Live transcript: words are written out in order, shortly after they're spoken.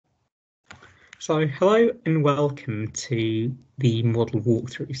So, hello and welcome to the model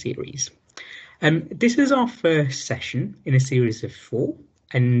walkthrough series. This is our first session in a series of 4,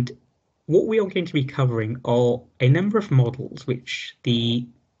 and what we are going to be covering are a number of models which the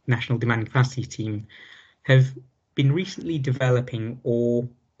National Demand Capacity Team have been recently developing or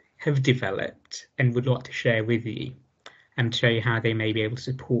have developed and would like to share with you and show you how they may be able to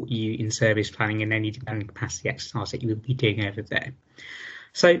support you in service planning and any demand capacity exercise that you will be doing over there.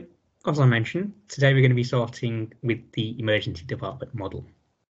 So, as I mentioned, today we're going to be starting with the emergency department model.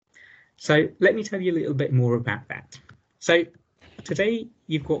 So let me tell you a little bit more about that. So today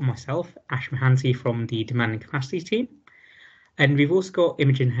you've got myself, Ash Mahanti from the demand and capacity team, and we've also got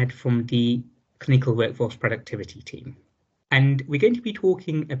Imogen Head from the clinical workforce productivity team. And we're going to be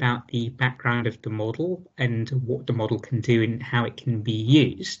talking about the background of the model and what the model can do and how it can be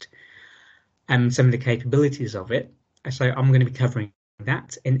used, and some of the capabilities of it. So I'm going to be covering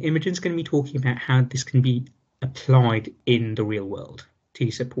that, and Imogen's going to be talking about how this can be applied in the real world to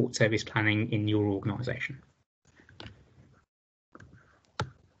support service planning in your organisation.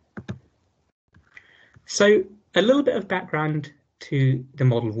 So a little bit of background to the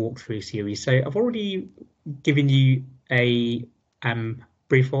model walkthrough series. So I've already given you a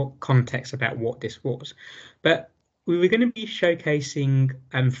brief context about what this was, but we were going to be showcasing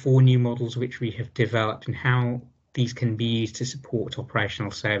 4 new models which we have developed and how these can be used to support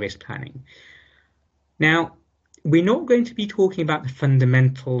operational service planning. Now, we're not going to be talking about the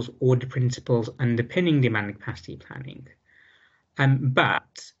fundamentals or the principles underpinning demand and capacity planning,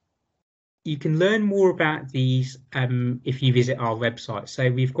 but you can learn more about these if you visit our website. So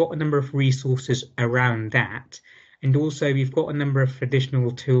we've got a number of resources around that, and also we've got a number of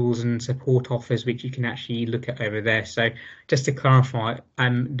additional tools and support offers which you can actually look at over there. So just to clarify,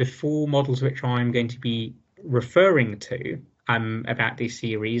 the 4 models which I'm going to be referring to about this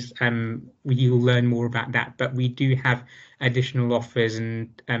series, you'll learn more about that, but we do have additional offers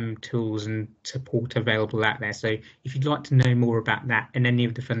and tools and support available out there. So if you'd like to know more about that and any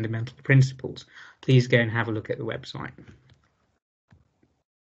of the fundamental principles, please go and have a look at the website.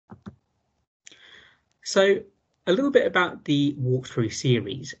 So a little bit about the walkthrough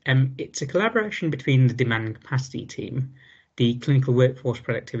series. It's a collaboration between the demand and capacity team, the clinical workforce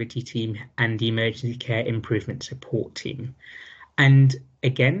productivity team, and the emergency care improvement support team. And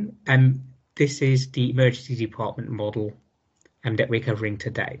again, this is the emergency department model that we're covering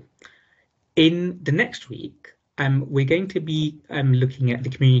today. In the next week, we're going to be looking at the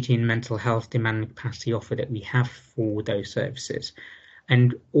community and mental health demand and capacity offer that we have for those services,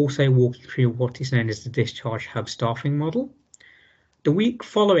 and also walking through what is known as the discharge hub staffing model. The week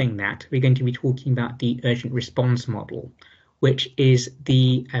following that, we're going to be talking about the urgent response model, which is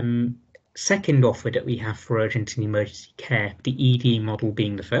the second offer that we have for urgent and emergency care, the ED model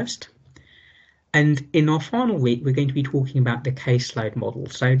being the first. And in our final week, we're going to be talking about the caseload model.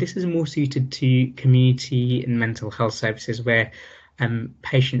 So this is more suited to community and mental health services where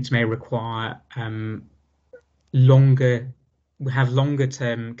patients may require longer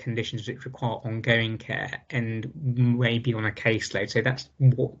term conditions which require ongoing care and maybe on a caseload. So that's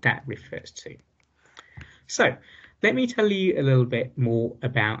what that refers to. So let me tell you a little bit more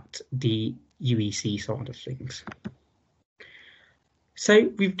about the UEC side of things.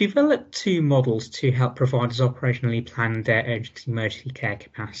 So we've developed 2 models to help providers operationally plan their urgent emergency care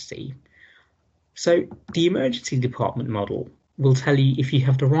capacity. So the emergency department model will tell you if you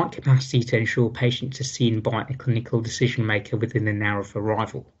have the right capacity to ensure patients are seen by a clinical decision maker within an hour of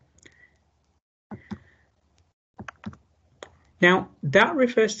arrival. Now, that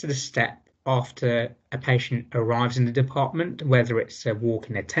refers to the step after a patient arrives in the department, whether it's a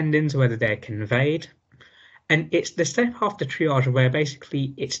walk-in attendance, whether they're conveyed. And it's the step after triage where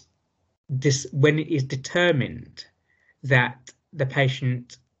basically it's this when it is determined that the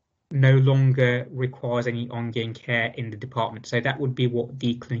patient no longer requires any ongoing care in the department. So that would be what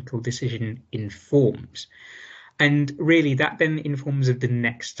the clinical decision informs. And really that then informs of the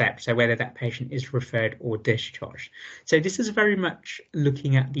next step, so whether that patient is referred or discharged. So this is very much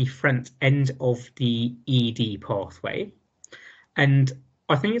looking at the front end of the ED pathway. And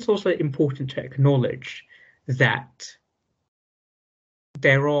I think it's also important to acknowledge that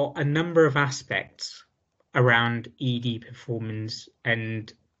there are a number of aspects around ED performance,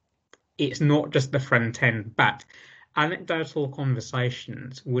 and it's not just the front end, but anecdotal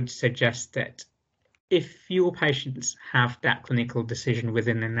conversations would suggest that if your patients have that clinical decision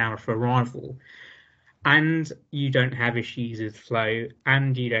within an hour of arrival and you don't have issues with flow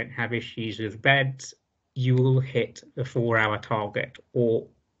and you don't have issues with beds, you will hit the 4-hour target or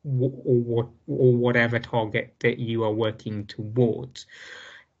whatever target that you are working towards.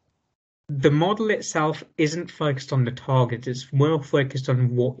 the model itself isn't focused on the target, it's more focused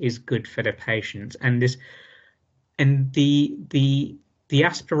on what is good for the patient, and the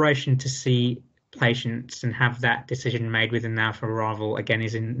aspiration to see patients and have that decision made within alpha arrival again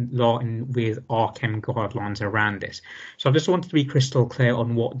is in line with RChem guidelines around this. So I just wanted to be crystal clear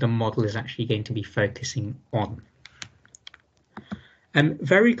on what the model is actually going to be focusing on.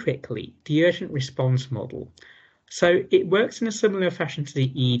 Very quickly, the urgent response model. So it works in a similar fashion to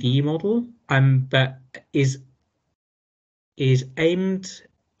the ED model, but is aimed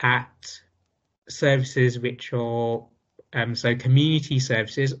at services which are so community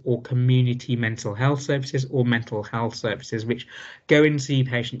services or community mental health services or mental health services which go and see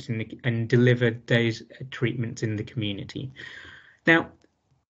patients and deliver those treatments in the community. Now,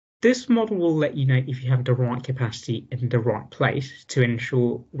 this model will let you know if you have the right capacity in the right place to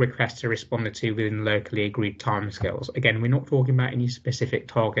ensure requests are responded to within locally agreed timescales. Again, we're not talking about any specific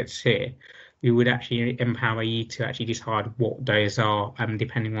targets here. We would actually empower you to actually decide what those are,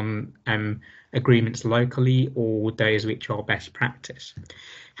 depending on agreements locally or those which are best practice.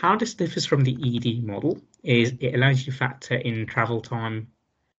 How this differs from the ED model is it allows you to factor in travel time,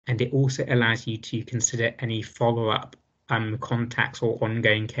 and it also allows you to consider any follow-up contacts or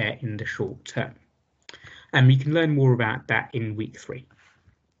ongoing care in the short term. You can learn more about that in week 3.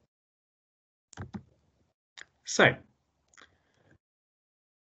 So,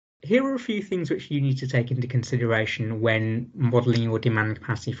 here are a few things which you need to take into consideration when modelling your demand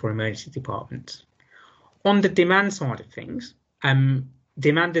capacity for emergency departments. On the demand side of things,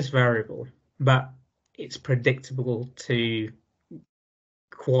 demand is variable, but it's predictable to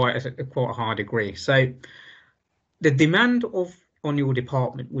quite a high degree. So the demand on your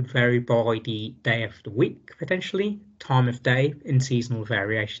department would vary by the day of the week, potentially, time of day, and seasonal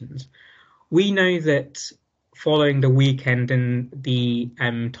variations. We know that following the weekend and the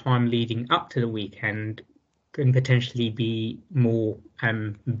time leading up to the weekend can potentially be more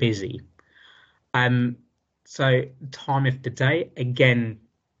busy. So time of the day, again,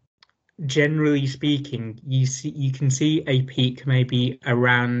 generally speaking, you can see a peak maybe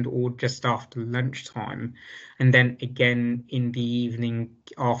around or just after lunchtime, and then again in the evening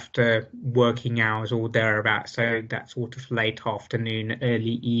after working hours or thereabouts, so that sort of late afternoon,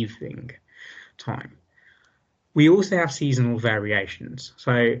 early evening time. We also have seasonal variations.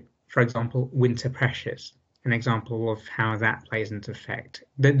 So, for example, winter pressures, an example of how that plays into effect.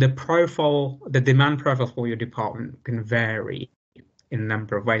 The demand profile for your department can vary in a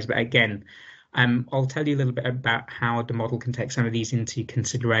number of ways, but again, I'll tell you a little bit about how the model can take some of these into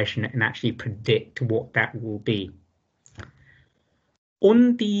consideration and actually predict what that will be.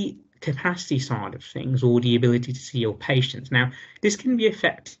 On the capacity side of things, or the ability to see your patients, now this can be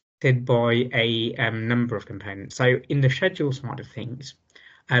affected by a number of components. So in the schedule side of things,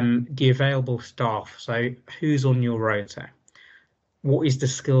 the available staff, so who's on your rota, what is the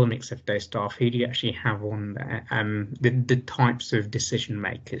skill mix of those staff, who do you actually have on there, the types of decision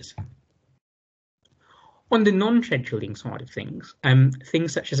makers. On the non-scheduling side of things,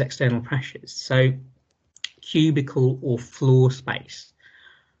 things such as external pressures, so cubicle or floor space.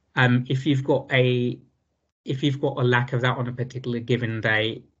 If you've got a lack of that on a particular given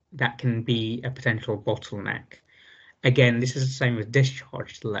day, that can be a potential bottleneck. Again, this is the same with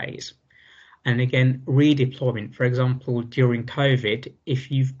discharge delays. And again, redeployment, for example, during COVID,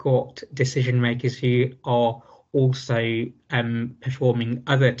 if you've got decision makers who are also performing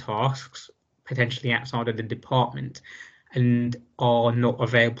other tasks, potentially outside of the department, and are not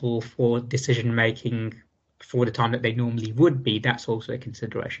available for decision making for the time that they normally would be, that's also a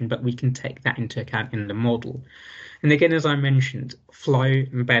consideration, but we can take that into account in the model. And again, as I mentioned, flow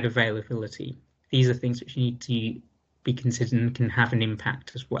and bed availability, these are things which need to be considered and can have an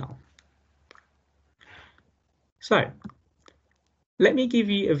impact as well. So let me give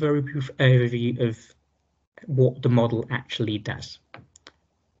you a very brief overview of what the model actually does.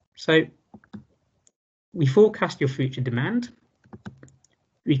 So we forecast your future demand.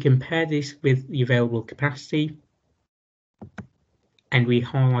 We compare this with the available capacity, and we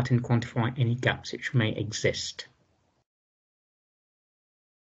highlight and quantify any gaps which may exist.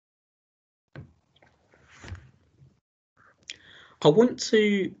 I want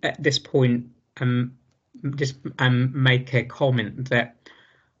to, at this point, just make a comment that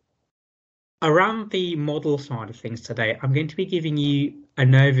around the model side of things today, I'm going to be giving you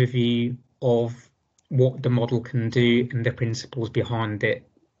an overview of what the model can do and the principles behind it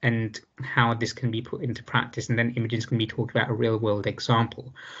and how this can be put into practice, and then Imogen's going to be talking about a real world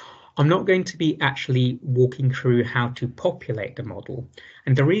example. I'm not going to be actually walking through how to populate the model.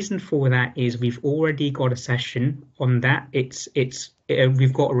 And the reason for that is we've already got a session on that.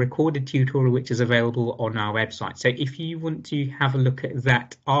 We've got a recorded tutorial which is available on our website. So if you want to have a look at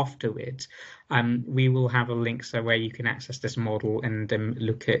that afterwards, we will have a link so where you can access this model and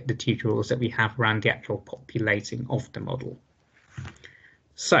look at the tutorials that we have around the actual populating of the model.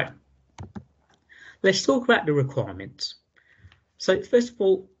 So let's talk about the requirements. So first of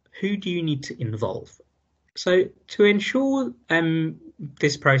all, who do you need to involve? So to ensure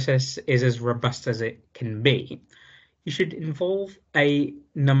this process is as robust as it can be, you should involve a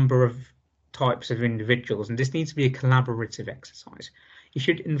number of types of individuals, and this needs to be a collaborative exercise. You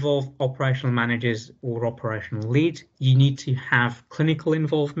should involve operational managers or operational leads. You need to have clinical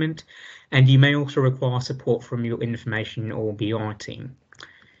involvement, and you may also require support from your information or BI team.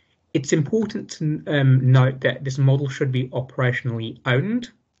 It's important to note that this model should be operationally owned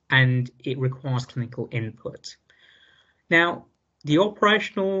and it requires clinical input. Now, the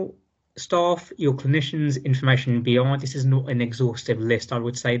operational staff, your clinicians, information BI, this is not an exhaustive list. I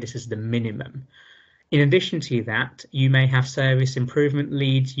would say this is the minimum. In addition to that, you may have service improvement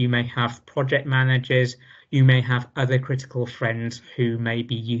leads, you may have project managers, you may have other critical friends who may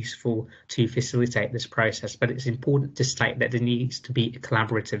be useful to facilitate this process, but it's important to state that there needs to be a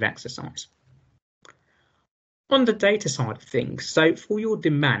collaborative exercise. On the data side of things, so for your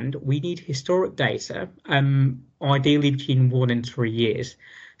demand, we need historic data, ideally between 1 and 3 years,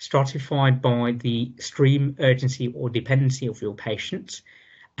 stratified by the stream, urgency or dependency of your patients,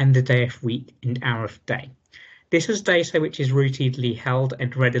 and the day of week and hour of day. This is data which is routinely held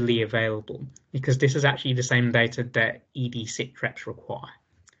and readily available, because this is actually the same data that ED sit reps require.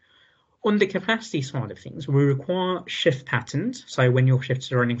 On the capacity side of things, we require shift patterns, so when your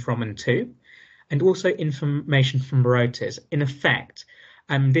shifts are running from and to, and also information from rotas. In effect,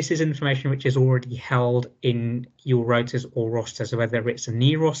 this is information which is already held in your rotas or rosters, whether it's a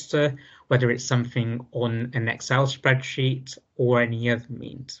knee roster, whether it's something on an Excel spreadsheet or any other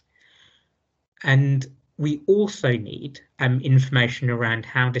means. And we also need information around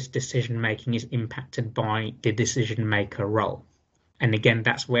how this decision making is impacted by the decision maker role. And again,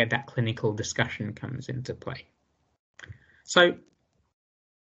 that's where that clinical discussion comes into play. So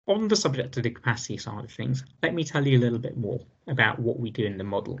on the subject of the capacity side of things, let me tell you a little bit more about what we do in the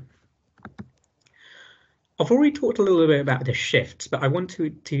model. I've already talked a little bit about the shifts, but I want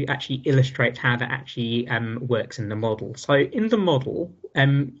to actually illustrate how that actually works in the model. So in the model,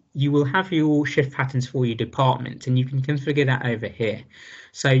 you will have your shift patterns for your department, and you can configure that over here.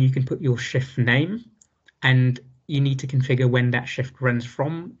 So you can put your shift name, and you need to configure when that shift runs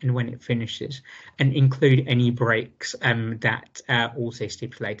from and when it finishes, and include any breaks that are also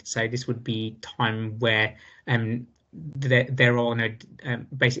stipulated. So this would be time where there are no,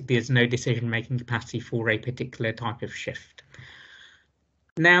 basically there's no decision-making capacity for a particular type of shift.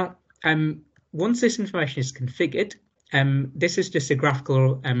 Now, once this information is configured, this is just a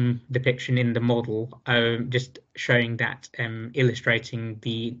graphical depiction in the model, just showing that, illustrating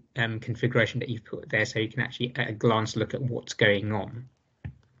the configuration that you've put there, so you can actually at a glance look at what's going on.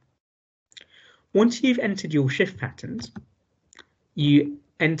 Once you've entered your shift patterns, you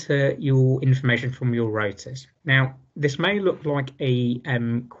enter your information from your rotas. Now, this may look like a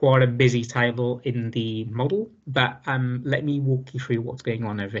quite a busy table in the model, but let me walk you through what's going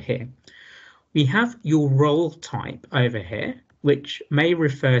on over here. We have your role type over here, which may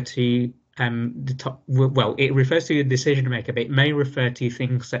refer to the top. Well, it refers to the decision maker, but it may refer to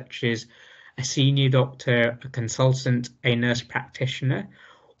things such as a senior doctor, a consultant, a nurse practitioner,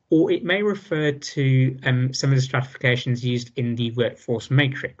 or it may refer to some of the stratifications used in the workforce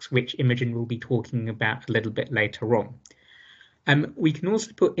matrix, which Imogen will be talking about a little bit later on. We can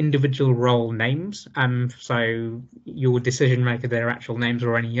also put individual role names, so your decision maker, their actual names,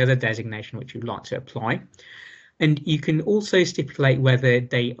 or any other designation which you'd like to apply. And you can also stipulate whether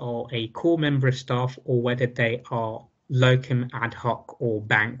they are a core member of staff or whether they are locum, ad hoc, or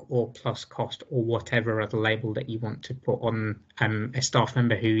bank, or plus cost, or whatever other label that you want to put on a staff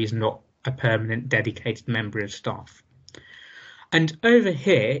member who is not a permanent dedicated member of staff. And over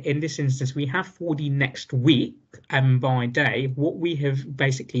here, in this instance, we have for the next week by day, what we have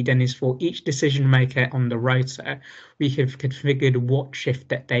basically done is for each decision maker on the rota, we have configured what shift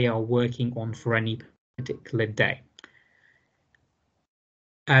that they are working on for any particular day.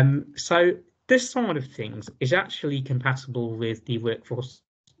 So this side of things is actually compatible with the Workforce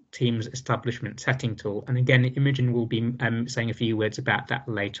Teams establishment setting tool. And again, Imogen will be saying a few words about that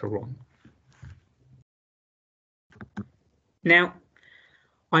later on. Now,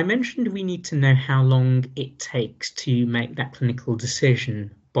 I mentioned we need to know how long it takes to make that clinical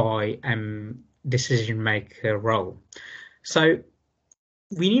decision by decision maker role. So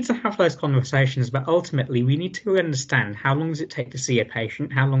we need to have those conversations, but ultimately we need to understand how long does it take to see a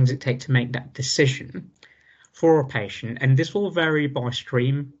patient, how long does it take to make that decision for a patient, and this will vary by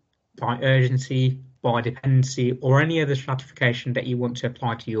stream, by urgency, by dependency, or any other stratification that you want to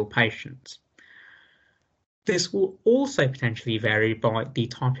apply to your patients. This will also potentially vary by the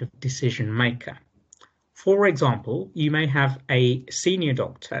type of decision maker. For example, you may have a senior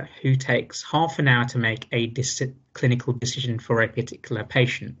doctor who takes half an hour to make a clinical decision for a particular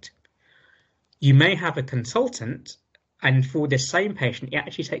patient. You may have a consultant, and for the same patient, it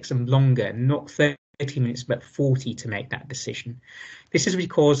actually takes them longer, not 30 minutes, but 40 to make that decision. This is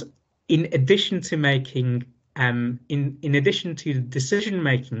because in addition to making in addition to the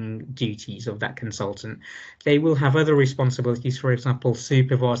decision-making duties of that consultant, they will have other responsibilities, for example,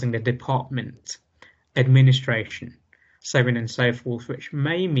 supervising the department, administration, so on and so forth, which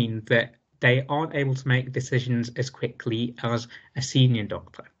may mean that they aren't able to make decisions as quickly as a senior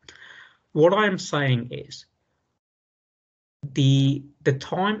doctor. What I'm saying is the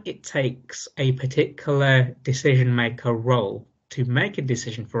time it takes a particular decision maker role to make a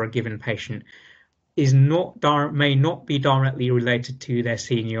decision for a given patient may not be directly related to their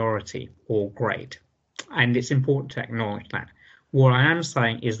seniority or grade, and it's important to acknowledge that. What I am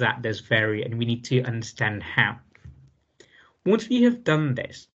saying is that there's vary, and we need to understand how. Once we have done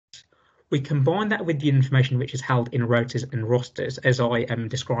this, we combine that with the information which is held in rotas and rosters, as I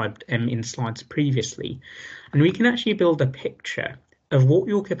described in slides previously, and we can actually build a picture of what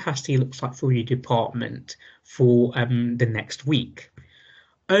your capacity looks like for your department for the next week.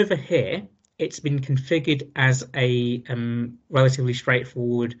 Over here, it's been configured as a relatively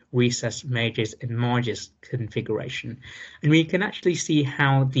straightforward recess, majors and margins configuration. And we can actually see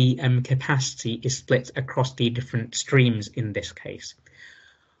how the capacity is split across the different streams in this case.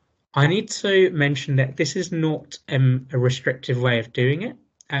 I need to mention that this is not a restrictive way of doing it.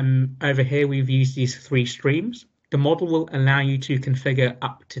 Over here, we've used these 3 streams. The model will allow you to configure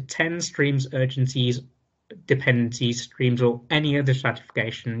up to 10 streams, urgencies, dependencies, streams, or any other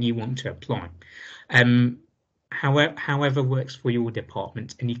stratification you want to apply. However works for your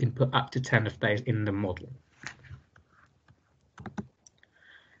department, and you can put up to 10 of those in the model.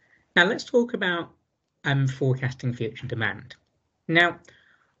 Now let's talk about forecasting future demand. Now,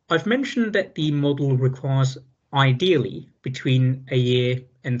 I've mentioned that the model requires ideally between a year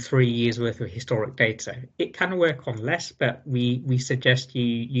and 3 years worth of historic data. It can work on less, but we suggest you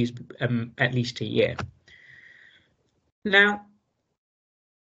use at least a year. Now,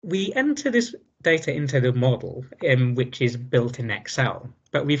 we enter this data into the model, which is built in Excel,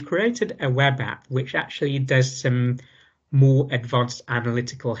 but we've created a web app which actually does some more advanced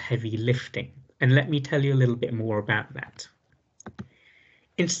analytical heavy lifting. And let me tell you a little bit more about that.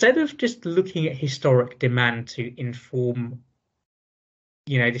 Instead of just looking at historic demand to inform,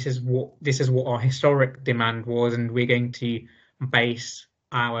 this is what our historic demand was, and we're going to base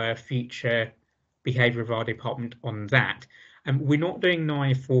our future behavior of our department on that. We're not doing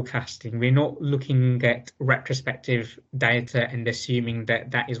naive forecasting. We're not looking at retrospective data and assuming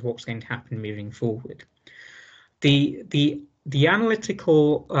that that is what's going to happen moving forward. The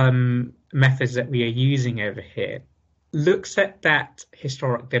analytical methods that we are using over here looks at that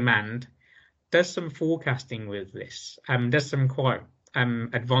historic demand, does some forecasting with this, does some quite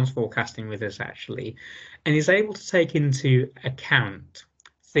advanced forecasting with this actually, and is able to take into account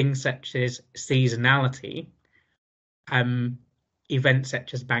things such as seasonality, events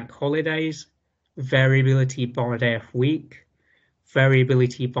such as bank holidays, variability by day of week,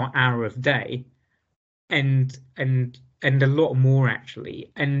 variability by hour of day, and a lot more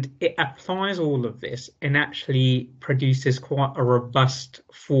actually. And it applies all of this and actually produces quite a robust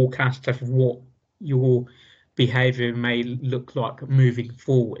forecast of what your behavior may look like moving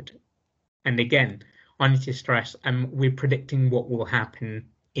forward. And again, I need to stress, we're predicting what will happen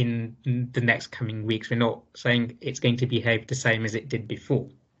in the next coming weeks. We're not saying it's going to behave the same as it did before.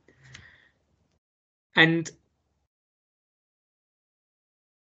 And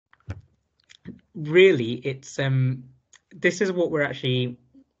really, it's this is what we were actually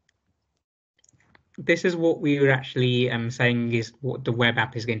saying is what the web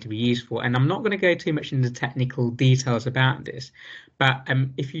app is going to be used for. And I'm not going to go too much into technical details about this, but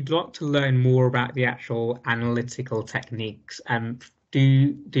if you'd like to learn more about the actual analytical techniques,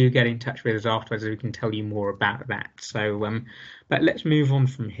 do get in touch with us afterwards, we can tell you more about that. So, but let's move on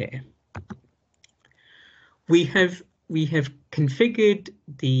from here. We have configured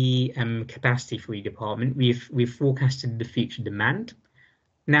the capacity for your department. We've forecasted the future demand.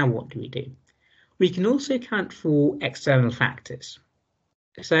 Now what do? We can also account for external factors.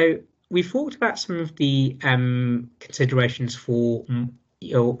 So we've talked about some of the considerations for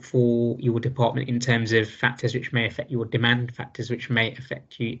your department in terms of factors which may affect your demand, factors which may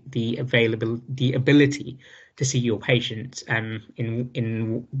affect the ability to see your patients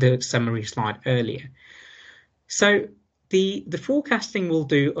in the summary slide earlier. So the forecasting will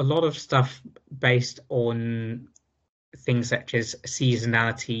do a lot of stuff based on things such as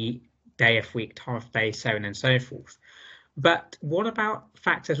seasonality, day of week, time of day, so on and so forth. But what about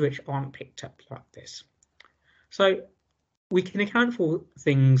factors which aren't picked up like this? So we can account for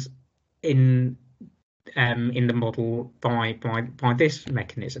things in the model by this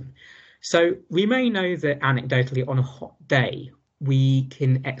mechanism. So we may know that anecdotally on a hot day, we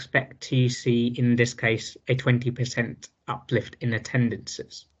can expect to see, in this case, a 20% uplift in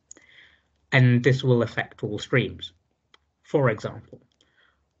attendances. And this will affect all streams. For example,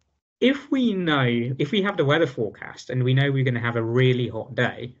 if we have the weather forecast and we know we're going to have a really hot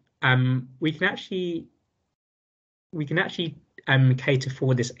day, we can actually cater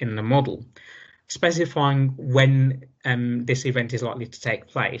for this in the model, specifying when this event is likely to take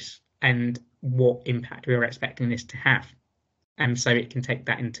place and what impact we are expecting this to have, and so it can take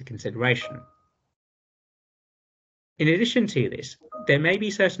that into consideration. In addition to this, there may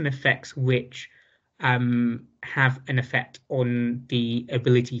be certain effects which have an effect on the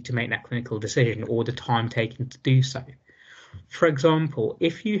ability to make that clinical decision or the time taken to do so. For example,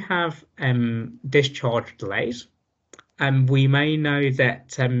 if you have discharge delays, we may know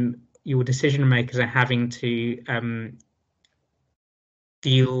that your decision makers are having to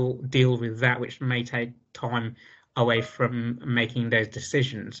deal with that, which may take time away from making those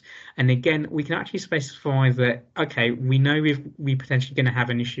decisions. And again, we can actually specify that, okay, we know we're potentially going to have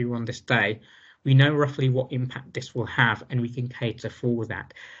an issue on this day. We know roughly what impact this will have, and we can cater for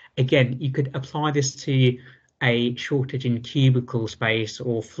that. Again, you could apply this to a shortage in cubicle space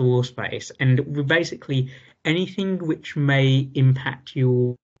or floor space, and basically anything which may impact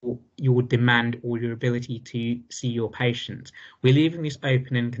your demand or your ability to see your patients. We're leaving this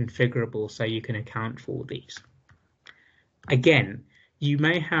open and configurable so you can account for these. Again, you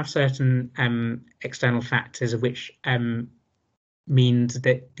may have certain external factors which means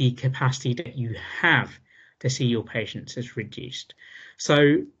that the capacity that you have to see your patients is reduced.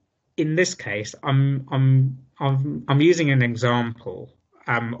 So in this case, I'm using an example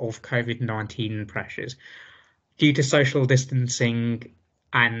of COVID-19 pressures. Due to social distancing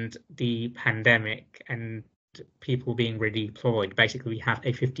and the pandemic and people being redeployed, basically we have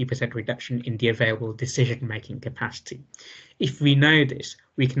a 50% reduction in the available decision-making capacity. If we know this,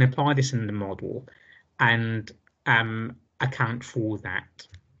 we can apply this in the model and account for that.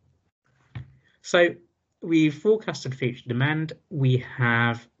 So we've forecasted future demand, we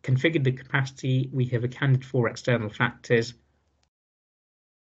have configured the capacity, we have accounted for external factors.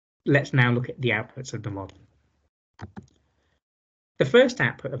 Let's now look at the outputs of the model. The first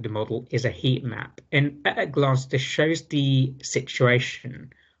output of the model is a heat map, and at a glance this shows the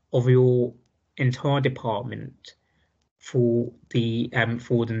situation of your entire department for the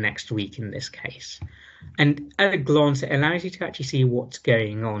next week in this case. And at a glance, it allows you to actually see what's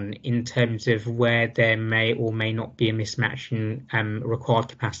going on in terms of where there may or may not be a mismatch in required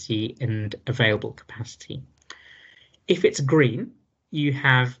capacity and available capacity. If it's green, you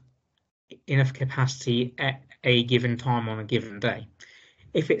have enough capacity at a given time on a given day.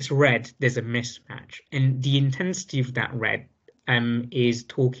 If it's red, there's a mismatch, and the intensity of that red is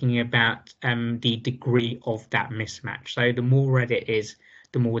talking about the degree of that mismatch. So the more red it is,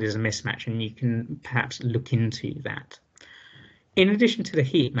 the more there's a mismatch, and you can perhaps look into that. In addition to the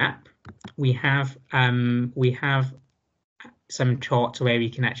heat map, we have some charts where we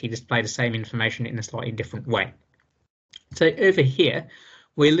can actually display the same information in a slightly different way. So over here,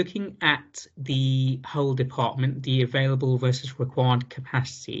 we're looking at the whole department, the available versus required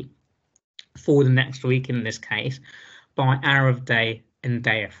capacity for the next week in this case, by hour of day and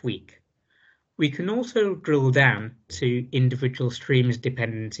day of week. We can also drill down to individual streams,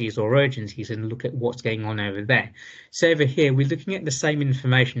 dependencies or urgencies and look at what's going on over there. So over here, we're looking at the same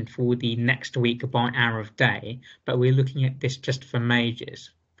information for the next week by hour of day, but we're looking at this just for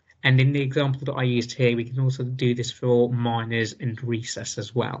majors. And in the example that I used here, we can also do this for minors and recess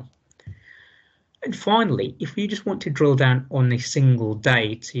as well. And finally, if you just want to drill down on a single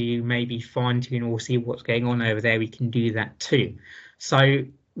day to maybe fine tune or see what's going on over there, we can do that too. So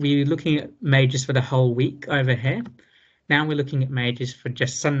we're looking at majors for the whole week over here. Now we're looking at majors for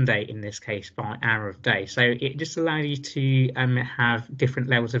just Sunday in this case by hour of day. So it just allows you to have different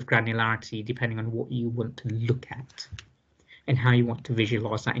levels of granularity depending on what you want to look at and how you want to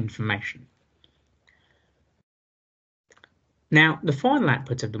visualize that information. Now, the final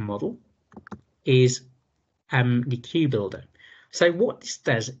output of the model is the queue builder. So what this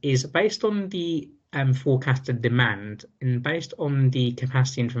does is, based on the forecasted demand and based on the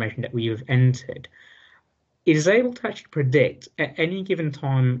capacity information that we have entered, it is able to actually predict at any given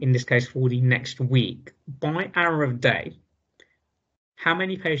time, in this case for the next week, by hour of day, how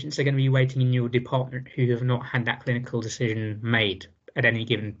many patients are going to be waiting in your department who have not had that clinical decision made at any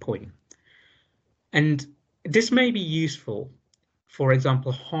given point. And this may be useful, for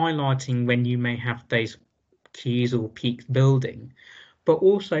example, highlighting when you may have those queues or peaks building, but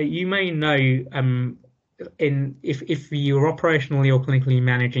also you may know if you're operationally or clinically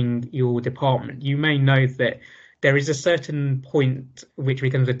managing your department, you may know that there is a certain point which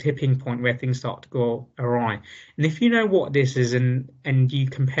becomes a tipping point where things start to go awry. And if you know what this is and you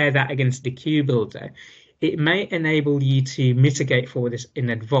compare that against the queue builder, it may enable you to mitigate for this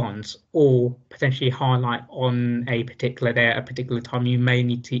in advance, or potentially highlight on a particular day, at a particular time, you may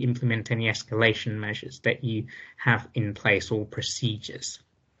need to implement any escalation measures that you have in place or procedures.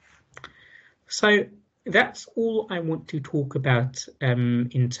 So that's all I want to talk about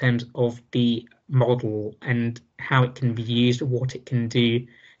in terms of the model and how it can be used, what it can do,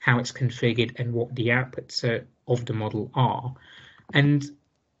 how it's configured, and what the outputs of the model are. And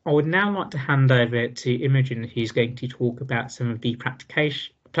I would now like to hand over to Imogen, who's going to talk about some of the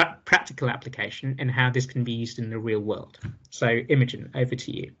practical application and how this can be used in the real world. So Imogen, over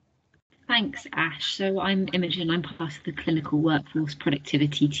to you. Thanks, Ash. So I'm Imogen. I'm part of the clinical workforce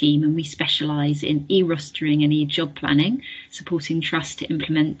productivity team, and we specialise in e-rostering and e-job planning, supporting trusts to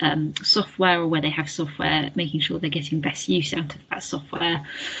implement software, or where they have software, making sure they're getting best use out of that software.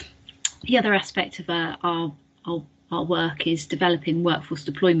 The other aspect of our work is developing workforce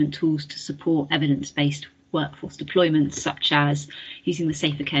deployment tools to support evidence-based workforce deployments, such as using the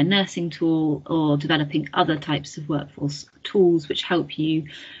Safer Care nursing tool, or developing other types of workforce tools which help you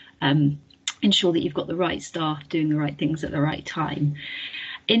ensure that you've got the right staff doing the right things at the right time.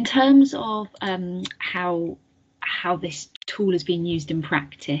 In terms of how this tool has been used in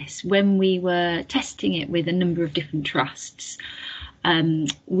practice, when we were testing it with a number of different trusts,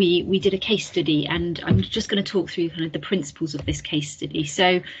 we did a case study, and I'm just going to talk through kind of the principles of this case study.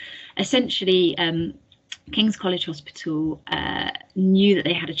 So essentially, King's College Hospital knew that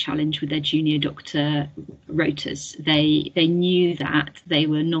they had a challenge with their junior doctor rotas. They knew that they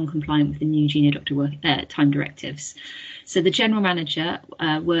were non-compliant with the new junior doctor time directives. So the general manager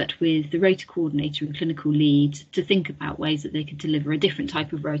worked with the rota coordinator and clinical lead to think about ways that they could deliver a different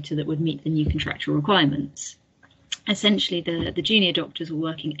type of rota that would meet the new contractual requirements. Essentially, the junior doctors were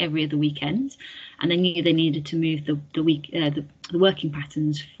working every other weekend, and they knew they needed to move the working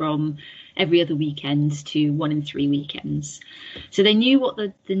patterns from every other weekend to 1 in 3 weekends. So they knew what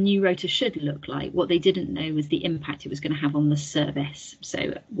the new rota should look like. What they didn't know was the impact it was going to have on the service.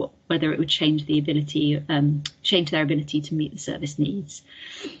 So whether it would change their ability to meet the service needs.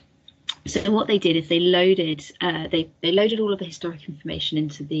 So what they did is they loaded all of the historic information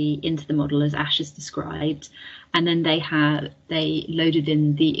into the model, as Ash has described, and then they loaded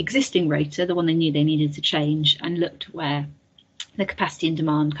in the existing rota, the one they knew they needed to change, and looked where the capacity and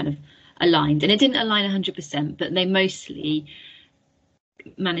demand kind of aligned. And it didn't align 100%, but they mostly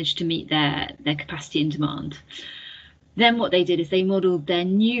managed to meet their capacity and demand. Then what they did is they modelled their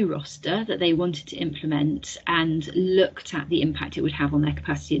new roster that they wanted to implement and looked at the impact it would have on their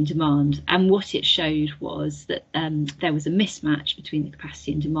capacity and demand. And what it showed was that there was a mismatch between the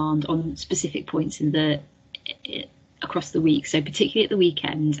capacity and demand on specific points across the week. So particularly at the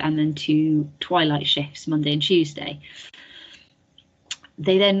weekend, and then 2 twilight shifts, Monday and Tuesday.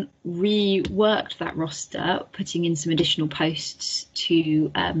 They then reworked that roster, putting in some additional posts to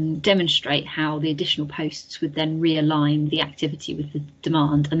demonstrate how the additional posts would then realign the activity with the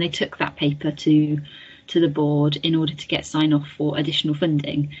demand. And they took that paper to the board in order to get sign off for additional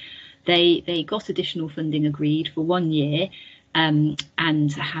funding. They got additional funding agreed for 1 year and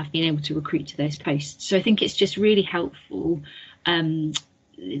have been able to recruit to those posts. So I think it's just really helpful.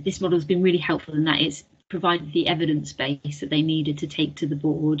 This model has been really helpful in that it's provided the evidence base that they needed to take to the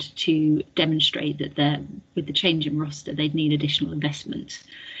board to demonstrate that with the change in roster, they'd need additional investment.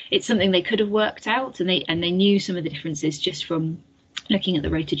 It's something they could have worked out, and they knew some of the differences just from looking at the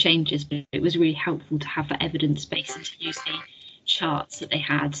rota changes, but it was really helpful to have that evidence base and to use the charts that they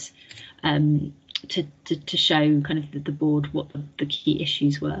had to show kind of the board what the key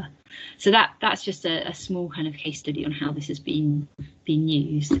issues were. So that's just a small kind of case study on how this has been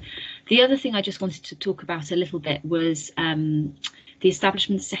used. The other thing I just wanted to talk about a little bit was the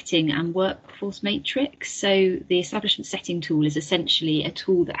establishment setting and workforce matrix. So the establishment setting tool is essentially a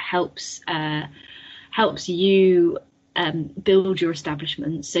tool that helps you build your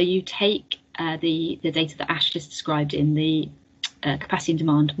establishment. So you take the data that Ash just described in the capacity and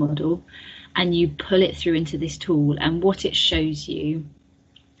demand model, and you pull it through into this tool. And what it shows you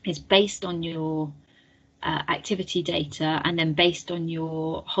is based on your activity data, and then based on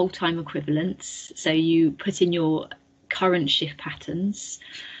your whole time equivalents. So you put in your current shift patterns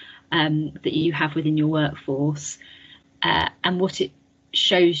that you have within your workforce, and what it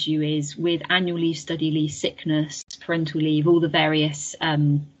shows you is with annual leave, study leave, sickness, parental leave, all the various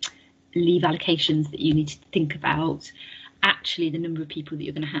leave allocations that you need to think about, actually the number of people that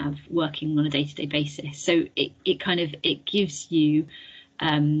you're going to have working on a day-to-day basis. So it gives you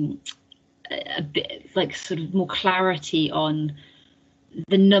a bit like sort of more clarity on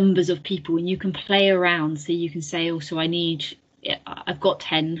the numbers of people, and you can play around. So you can say, oh, so I've got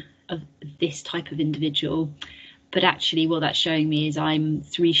 10 of this type of individual, but actually what that's showing me is I'm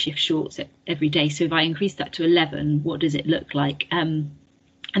 3 shift shorts every day. So if I increase that to 11, what does it look like? And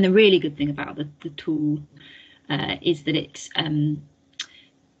the really good thing about the tool is that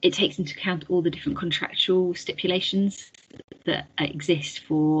it takes into account all the different contractual stipulations that exist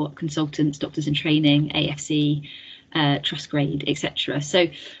for consultants, doctors in training, AFC, trust grade, etc. So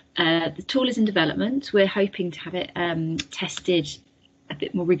the tool is in development. We're hoping to have it tested a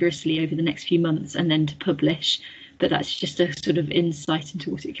bit more rigorously over the next few months and then to publish. But that's just a sort of insight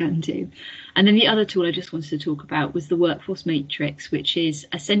into what it can do. And then the other tool I just wanted to talk about was the workforce matrix, which is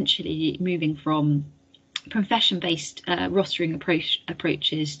essentially moving from profession-based rostering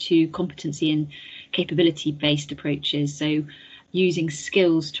approaches to competency and capability-based approaches. So using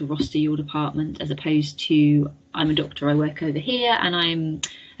skills to roster your department, as opposed to I'm a doctor, I work over here, and I'm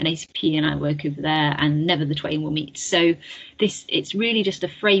an ACP and I work over there, and never the twain will meet. So it's really just a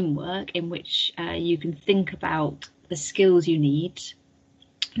framework in which you can think about the skills you need,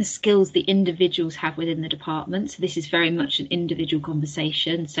 the skills the individuals have within the department. So this is very much an individual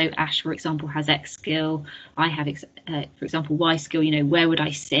conversation. So Ash, for example, has X skill. I have, for example, Y skill. Where would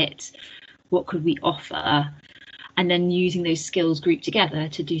I sit? What could we offer? And then using those skills grouped together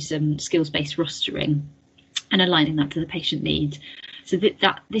to do some skills-based rostering and aligning that to the patient need. So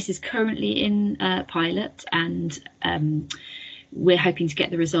this is currently in pilot, and we're hoping to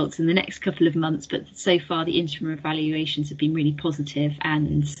get the results in the next couple of months. But so far, the interim evaluations have been really positive,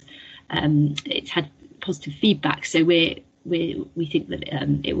 and it's had positive feedback. So we think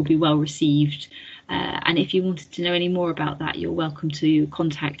that it will be well received. And if you wanted to know any more about that, you're welcome to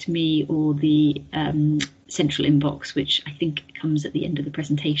contact me or the central inbox, which I think comes at the end of the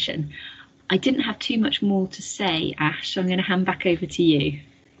presentation. I didn't have too much more to say, Ash, so I'm going to hand back over to you.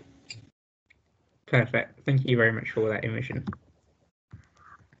 Perfect. Thank you very much for that, Imogen.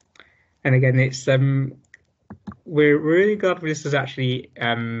 And again, it's we're really glad this is actually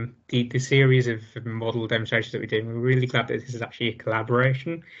the series of model demonstrations that we're doing. We're really glad that this is actually a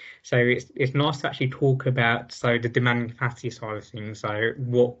collaboration. So it's nice to actually talk about the demand and capacity side of things. So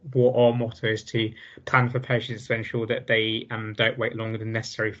what our motto is to plan for patients to ensure that they don't wait longer than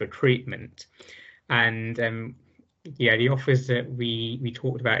necessary for treatment. And the offers that we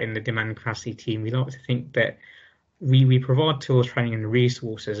talked about in the demand and capacity team, we like to think that we provide tools, training and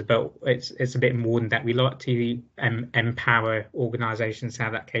resources, but it's a bit more than that. We like to empower organisations to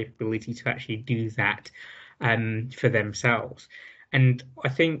have that capability to actually do that for themselves. And I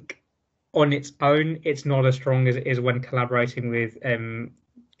think on its own, it's not as strong as it is when collaborating with,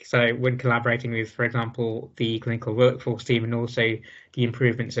 for example, the clinical workforce team and also the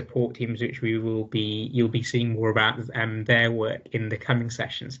improvement support teams, which you'll be seeing more about their work in the coming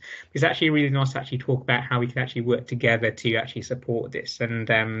sessions. It's actually really nice to actually talk about how we can actually work together to actually support this, and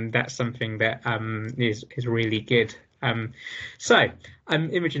that's something that is really good.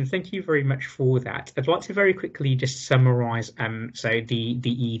 Imogen, thank you very much for that. I'd like to very quickly just summarise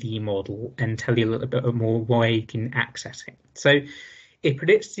the ED model and tell you a little bit more why you can access it. So it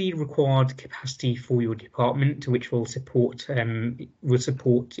predicts the required capacity for your department, which will support you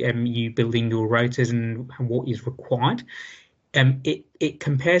building your rotas and what is required. It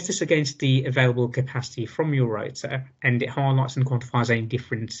compares this against the available capacity from your rota, and it highlights and quantifies any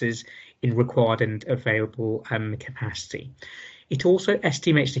differences in required and available capacity. It also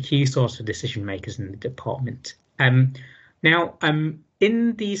estimates the key source of decision makers in the department. Now,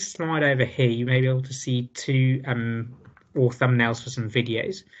 in the slide over here, you may be able to see two or thumbnails for some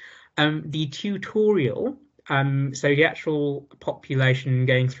videos. The tutorial, so the actual population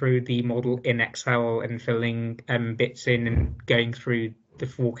going through the model in Excel and filling bits in and going through the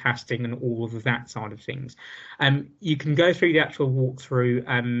forecasting and all of that side of things. You can go through the actual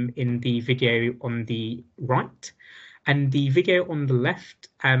walkthrough in the video on the right, and the video on the left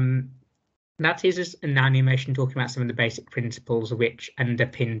That is just an animation talking about some of the basic principles which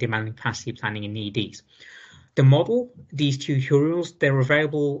underpin demand and capacity planning in EDs. The model, these tutorials, they're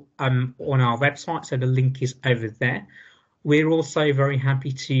available on our website, so the link is over there. We're also very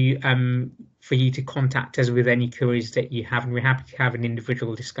happy to for you to contact us with any queries that you have, and we're happy to have an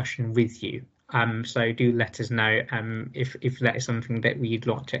individual discussion with you. So do let us know if that is something that we'd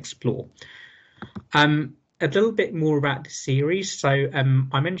like to explore. A little bit more about the series. So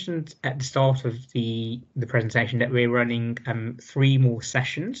I mentioned at the start of the presentation that we're running 3 more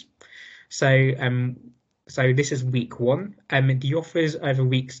sessions. So this is week 1. The offers over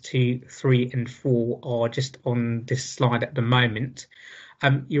weeks 2, 3, and 4 are just on this slide at the moment.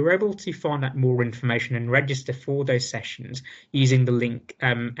 You're able to find out more information and register for those sessions using the link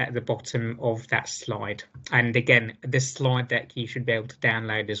at the bottom of that slide. And again, this slide deck you should be able to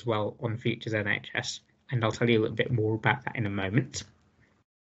download as well on Futures NHS. And I'll tell you a little bit more about that in a moment.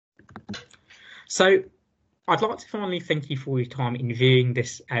 So I'd like to finally thank you for your time in viewing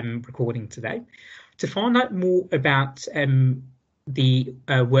this recording today. To find out more about the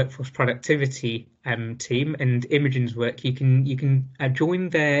workforce productivity team and Imogen's work, you can join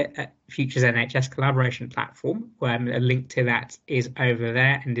their Futures NHS collaboration platform. A link to that is over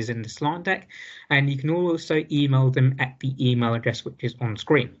there and is in the slide deck. And you can also email them at the email address which is on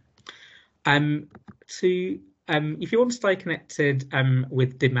screen. If you want to stay connected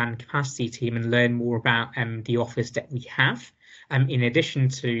with the demand capacity team and learn more about the offers that we have, in addition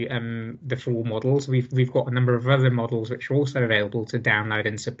to the 4 models, we've got a number of other models which are also available to download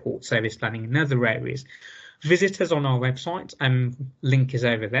and support service planning in other areas. Visit us on our website, link is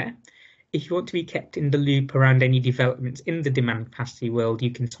over there. If you want to be kept in the loop around any developments in the demand capacity world,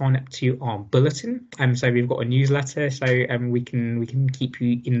 you can sign up to our bulletin. So we've got a newsletter, so we can keep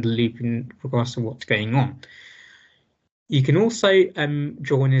you in the loop in regards to what's going on. You can also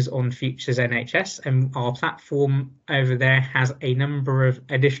join us on Futures NHS, and our platform over there has a number of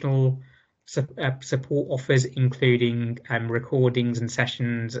additional support offers, including recordings and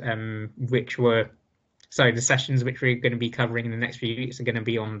sessions, the sessions which we're going to be covering in the next few weeks are going to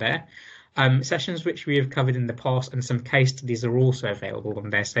be on there. Sessions which we have covered in the past and some case studies are also available on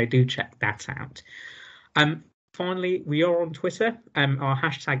there, so do check that out. Finally, we are on Twitter. Our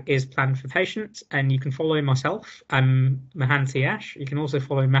hashtag is Plan for Patients, and you can follow myself, Mahanti Ash. You can also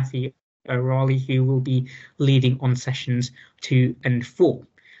follow Matthew O'Reilly, who will be leading on sessions 2 and 4.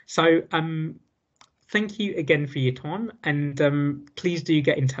 So thank you again for your time, and please do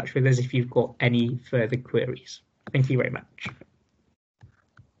get in touch with us if you've got any further queries. Thank you very much.